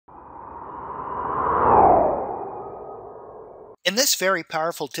In this very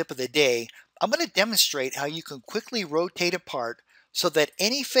powerful tip of the day, I'm going to demonstrate how you can quickly rotate a part so that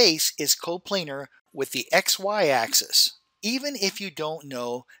any face is coplanar with the XY axis, even if you don't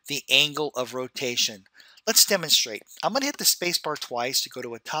know the angle of rotation. Let's demonstrate. I'm going to hit the spacebar twice to go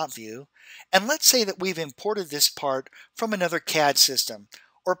to a top view, and let's say that we've imported this part from another CAD system,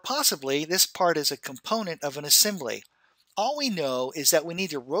 or possibly this part is a component of an assembly. All we know is that we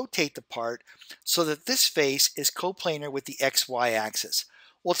need to rotate the part so that this face is coplanar with the XY axis.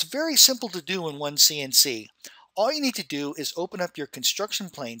 Well, it's very simple to do in OneCNC. All you need to do is open up your construction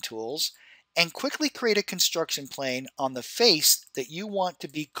plane tools and quickly create a construction plane on the face that you want to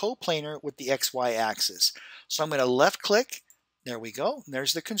be coplanar with the XY axis. So I'm going to left click. There we go.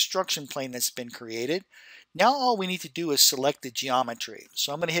 There's the construction plane that's been created. Now all we need to do is select the geometry.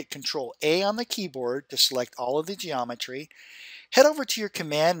 So I'm going to hit Control A on the keyboard to select all of the geometry. Head over to your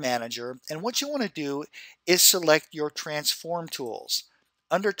command manager, and what you want to do is select your transform tools.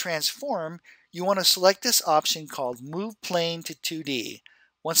 Under transform, you want to select this option called Move Plane to 2D.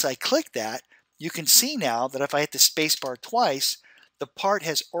 Once I click that, you can see now that if I hit the spacebar twice, the part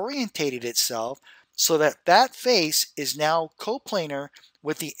has orientated itself so that that face is now coplanar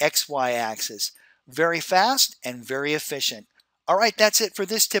with the XY axis. Very fast and very efficient. All right, that's it for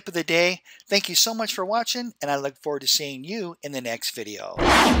this tip of the day. Thank you so much for watching, and I look forward to seeing you in the next video.